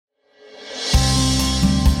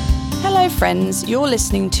friends, you're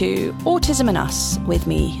listening to Autism and Us with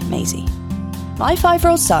me, Maisie. My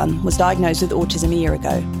 5-year-old son was diagnosed with autism a year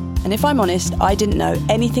ago, and if I'm honest, I didn't know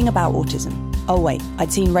anything about autism. Oh wait,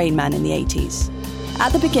 I'd seen Rain Man in the 80s.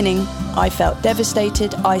 At the beginning, I felt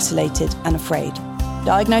devastated, isolated and afraid.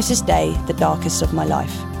 Diagnosis day, the darkest of my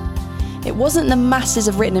life. It wasn't the masses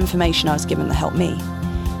of written information I was given that helped me.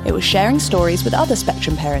 It was sharing stories with other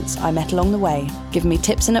Spectrum parents I met along the way, giving me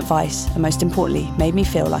tips and advice, and most importantly, made me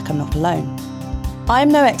feel like I'm not alone. I am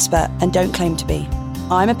no expert and don't claim to be.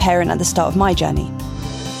 I'm a parent at the start of my journey.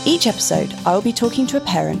 Each episode, I will be talking to a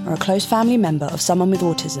parent or a close family member of someone with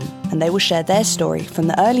autism, and they will share their story from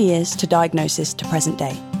the early years to diagnosis to present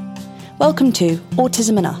day. Welcome to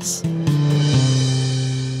Autism and Us.